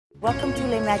Welcome to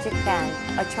Le Magic Pan,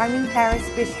 a charming Paris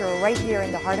bistro right here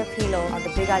in the heart of Hilo on the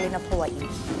Big Island of Hawaii.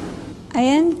 I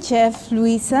am Chef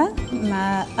Luisa.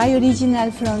 I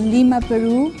original from Lima,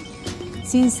 Peru.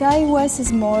 Since I was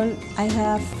small, I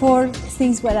have 4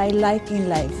 things what I like in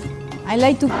life. I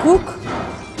like to cook,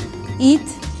 eat,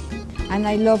 and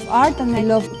I love art, and I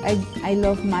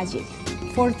love magic.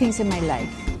 4 things in my life.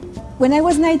 When I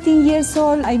was 19 years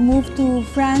old, I moved to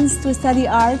France to study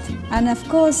art, and of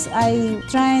course I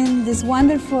tried this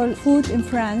wonderful food in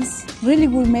France, really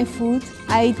gourmet food.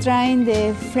 I tried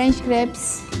the French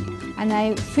crepes, and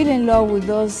I fell in love with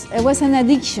those. It was an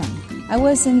addiction. I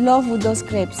was in love with those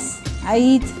crepes. I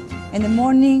eat in the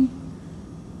morning,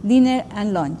 dinner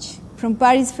and lunch. From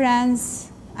Paris,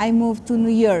 France, I moved to New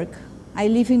York. I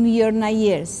lived in New York 9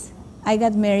 years. I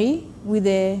got married with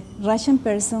a Russian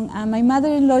person, and my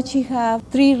mother-in-law, she had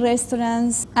 3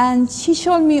 restaurants, and she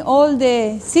showed me all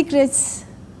the secrets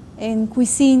in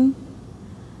cuisine,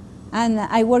 and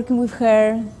I working with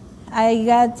her. I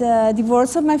got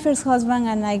divorced of my first husband,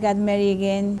 and I got married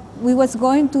again. We was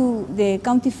going to the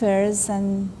county fairs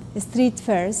and street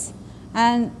fairs,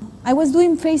 and I was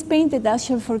doing face painted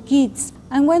actually for kids.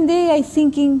 And one day I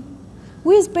thinking,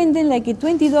 we spending like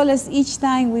 $20 each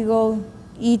time we go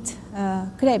eat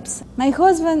crepes. My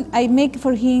husband, I make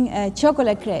for him a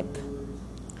chocolate crepe.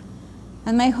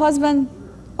 And my husband,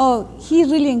 he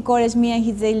really encouraged me, and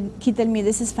he told me,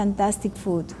 this is fantastic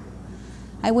food.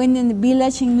 I went in the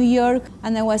village in New York,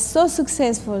 and I was so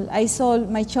successful. I sold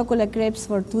my chocolate crepes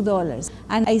for $2,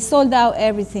 and I sold out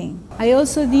everything. I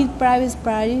also did private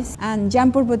parties, and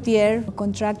Jean Paul Gaultier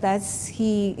contract us.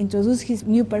 He introduced his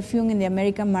new perfume in the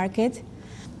American market.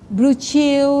 Blue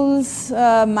Chills,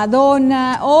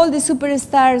 Madonna, all the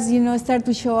superstars, start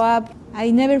to show up.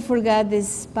 I never forgot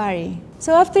this party.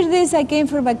 So after this, I came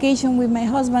for vacation with my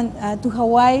husband to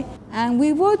Hawaii, and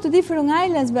we go to different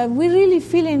islands, but we really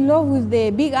fell in love with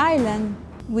the Big Island.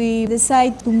 We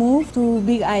decided to move to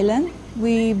Big Island.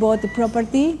 We bought the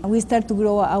property. We start to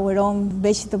grow our own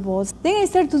vegetables. Then I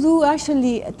started to do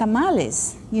actually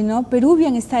tamales,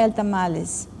 Peruvian style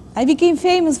tamales. I became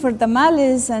famous for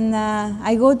tamales, and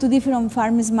I go to different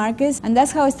farmers markets, and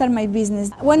that's how I started my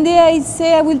business. One day I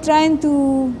say I will try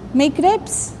to make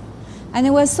crepes, and it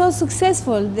was so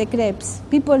successful, the crepes.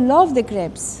 People love the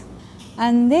crepes.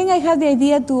 And then I had the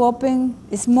idea to open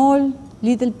a small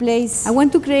little place. I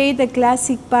want to create a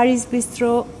classic Paris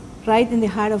bistro right in the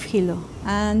heart of Hilo.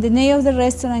 And the name of the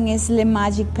restaurant is Le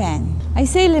Magic Pan. I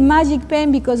say Le Magic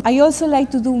Pan because I also like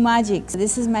to do magic.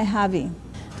 This is my hobby.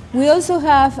 We also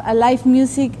have a live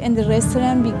music in the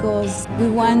restaurant because we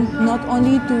want not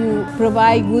only to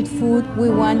provide good food, we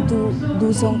want to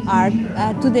do some art.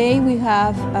 Today we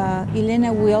have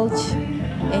Elena Welch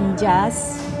in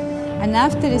jazz, and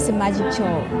after is a magic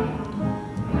show.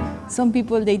 Some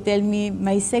people, they tell me,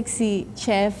 my sexy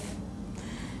chef,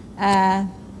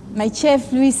 my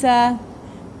chef Luisa,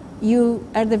 you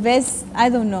are the best. I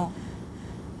don't know.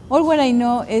 All what I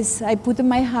know is I put in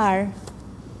my heart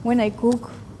when I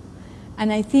cook,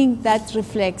 and I think that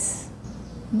reflects.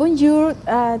 Bonjour,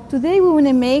 today we want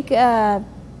to make a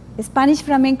Spanish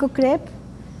flamenco crepe.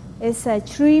 It's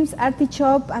shrimps,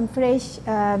 artichoke, and fresh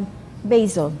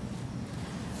basil.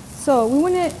 So we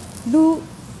want to do,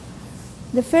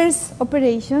 the first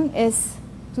operation is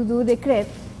to do the crepe.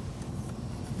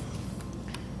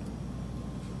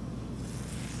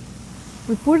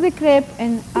 We put the crepe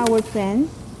in our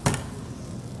pan.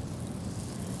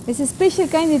 It's a special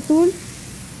kind of tool,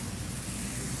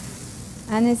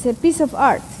 and it's a piece of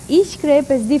art. Each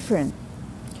crepe is different.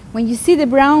 When you see the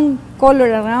brown color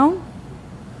around,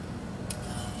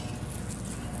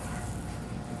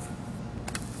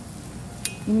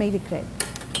 you make the crepe.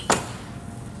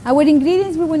 Our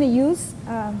ingredients we want to use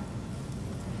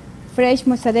fresh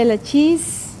mozzarella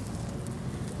cheese,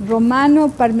 Romano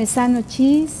Parmesano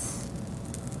cheese,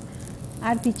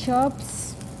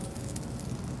 artichokes,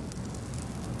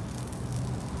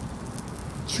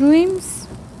 shrimps,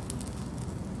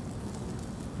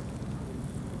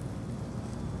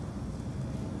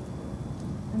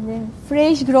 and then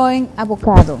fresh growing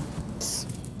avocado.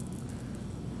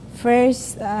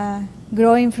 Fresh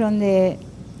growing from the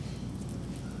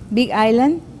Big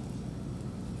Island.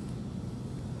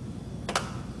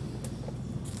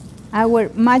 Our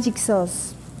magic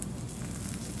sauce.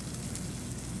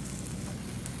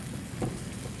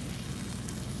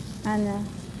 And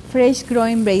fresh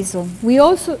growing basil. We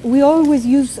always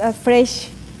use fresh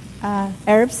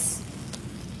herbs.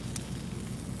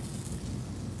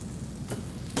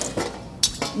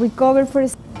 We cover for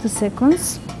 2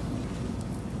 seconds.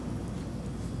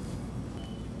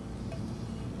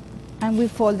 And we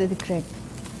folded the crepe.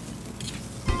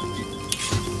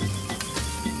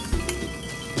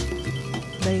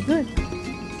 very good.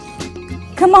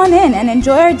 Come on in and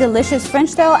enjoy our delicious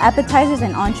French-style appetizers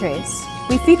and entrees.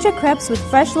 We feature crepes with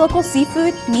fresh local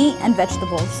seafood, meat, and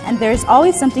vegetables, and there is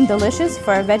always something delicious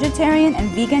for our vegetarian and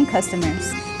vegan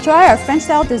customers. Try our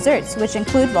French-style desserts, which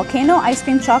include volcano ice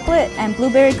cream chocolate and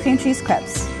blueberry cream cheese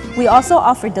crepes. We also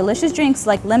offer delicious drinks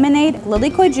like lemonade,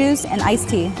 lilikoi juice, and iced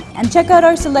tea. And check out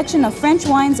our selection of French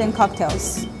wines and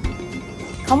cocktails.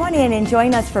 Come on in and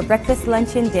join us for breakfast,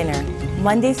 lunch, and dinner.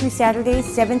 Mondays through Saturdays,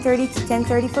 7:30 to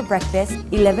 10:30 for breakfast,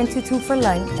 11 to 2 for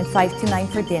lunch, and 5 to 9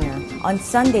 for dinner. On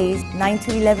Sundays, 9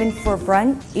 to 11 for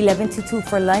brunch, 11 to 2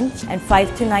 for lunch, and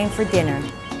 5 to 9 for dinner.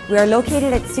 We are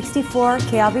located at 64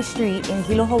 Keawe Street in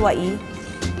Hilo, Hawaii.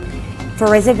 For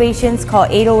reservations, call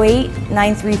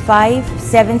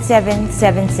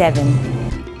 808-935-7777.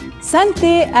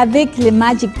 Santé avec le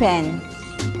Magic Pen.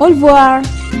 Au revoir.